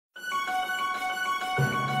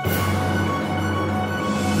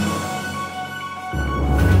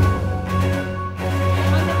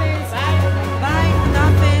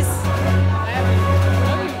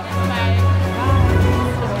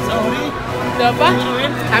Pa?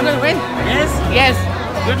 I'm gonna win. Yes? Yes.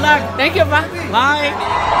 Good luck. Thank you, Pa. Bye.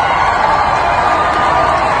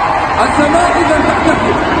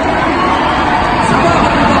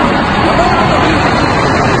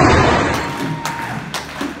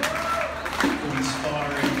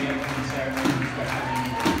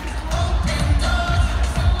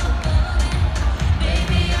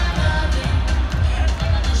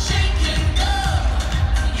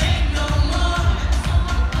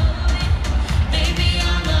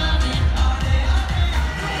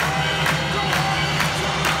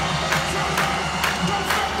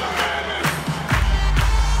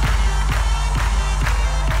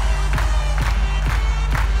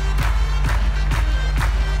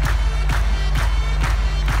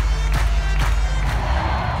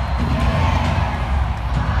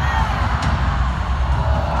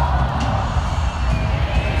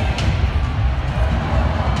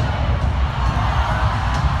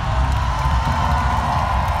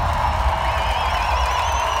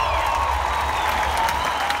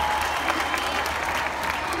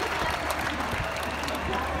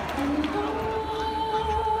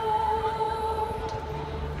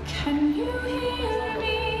 Can you hear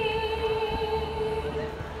me?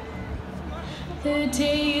 The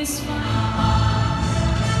day is fine.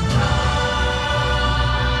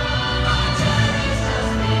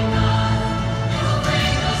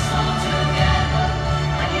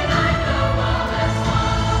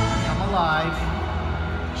 Come alive,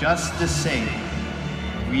 just the same.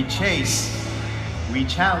 We chase, we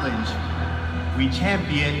challenge, we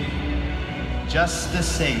champion, just the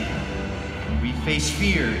same. We face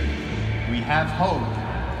fear, we have hope,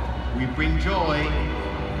 we bring joy,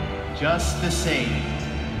 just the same.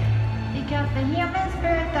 Because the human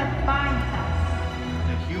spirit that binds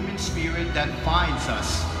us, The human spirit that binds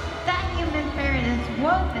us, that human spirit is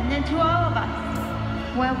woven into all of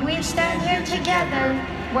us. When we stand here together,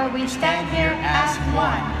 when we stand here as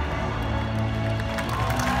one.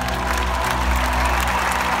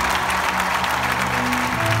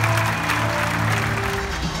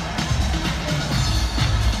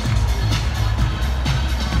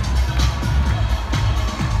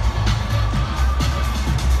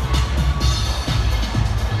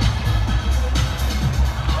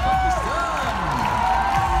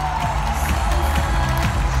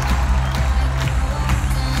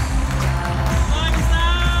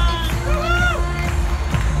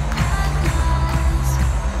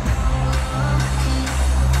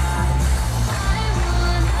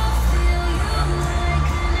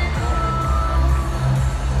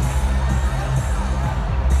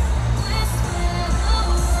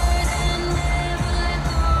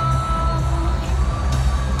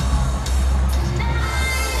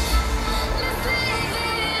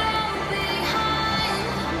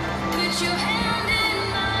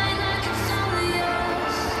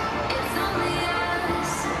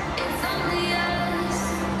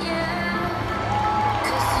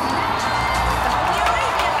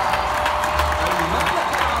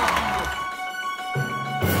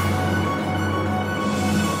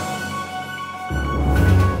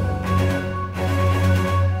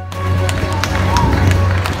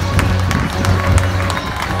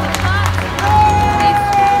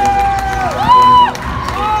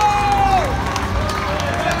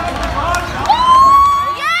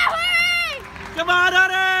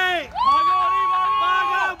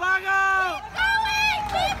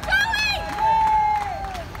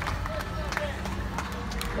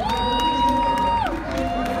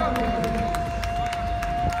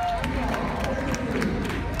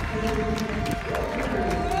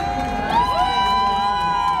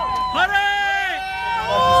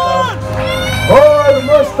 Hur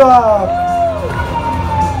Mush!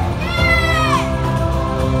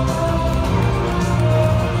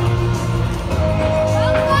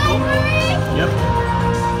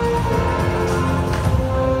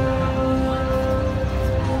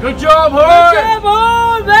 Good job, Hur! Good job, Hur!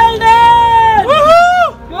 Well done! Woohoo!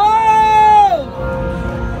 Go!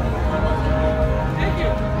 Thank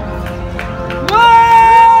you. Go!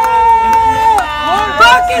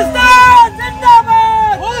 Pakistan!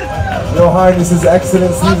 Zindabad! Your Highnesses,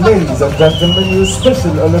 Excellencies, ladies and gentlemen, your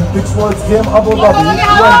Special Olympics World Game Abu Dhabi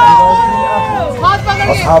 2019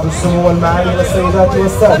 أصحاب السمو والمعالي والسيدات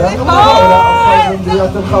والسادة، هؤلاء أبطال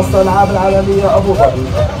الأولمبيات الخاصة الألعاب العالمية أبو ظبي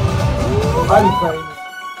 2000.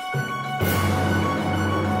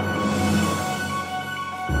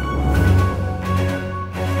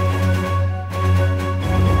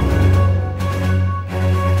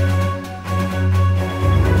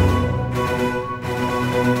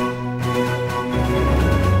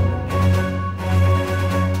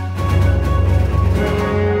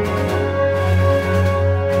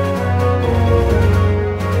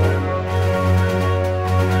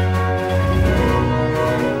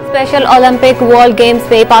 Special Olympic world games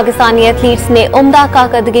में Pakistani athletes ने उम्दा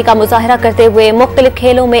कारकर्दगी का मुजाहरा करते हुए मुख्तलिफ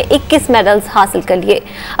खेलों में 21 मेडल्स हासिल कर लिए।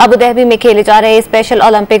 अबू धाबी में खेले जा रहे स्पेशल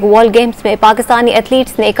ओलंपिक वर्ल्ड गेम्स में पाकिस्तानी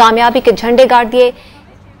एथलीट्स ने कामयाबी के झंडे गाड़ दिए।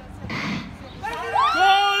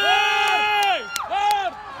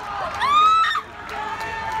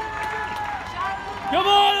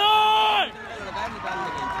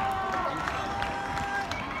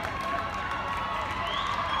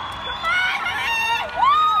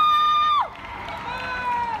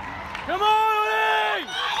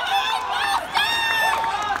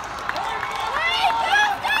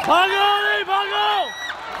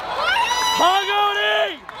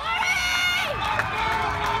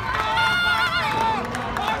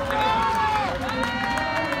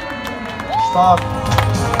 Stop.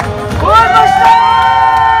 Hur Mush!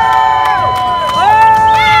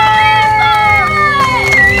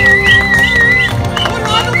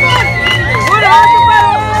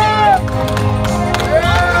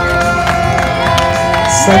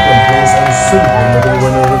 Second place and silver medal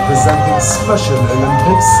winner representing Special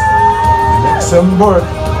Olympics Luxembourg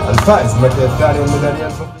الفائز المركز الثاني والميدالية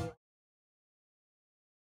الفضية.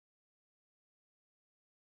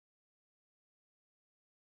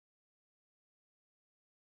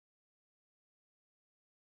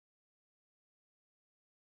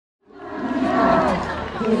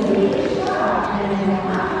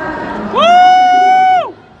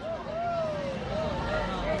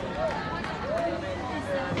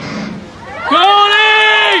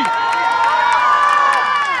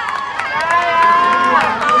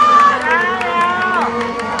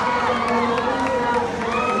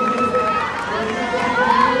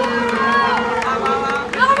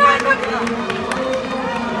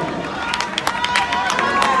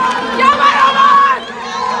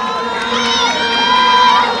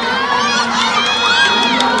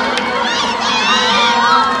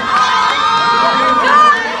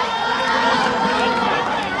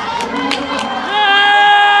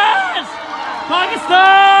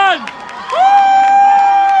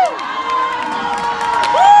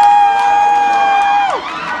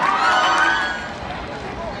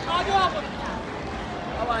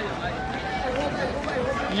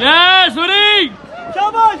 Yes, Uri!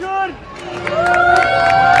 Shabash, Uri!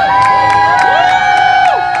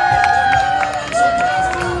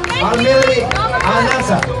 Almiri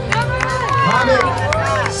Anasa, Hamid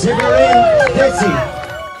Sibirin Dixie.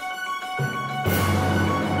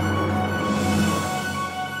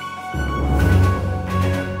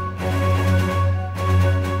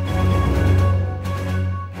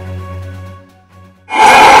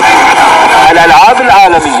 الألعاب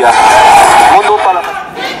العالمية منذ طلب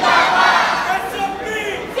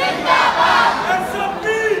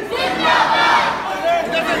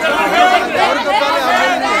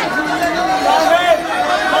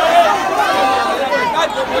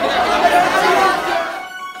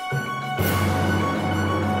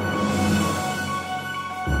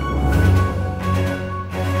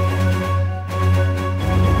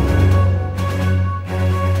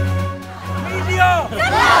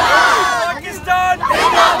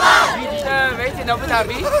in Abu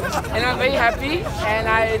Dhabi, and I'm very happy, and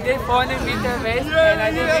I did 400 meter race, and I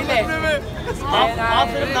did relay.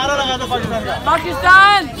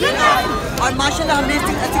 Pakistan! और माशाल्लाह हमने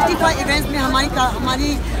 65 events में हमारी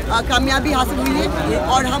कामयाबी हासिल हुई है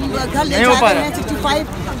और हम घर ले जा रहे हैं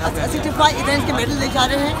 65 इवेंट्स के मेडल ले जा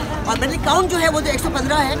रहे हैं और मेडल काउंट जो है वो तो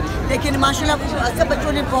 115 है, लेकिन माशाल्लाह सब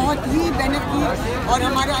बच्चों ने बहुत ही मेहनत की और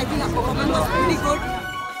हमारे I think performance was pretty good.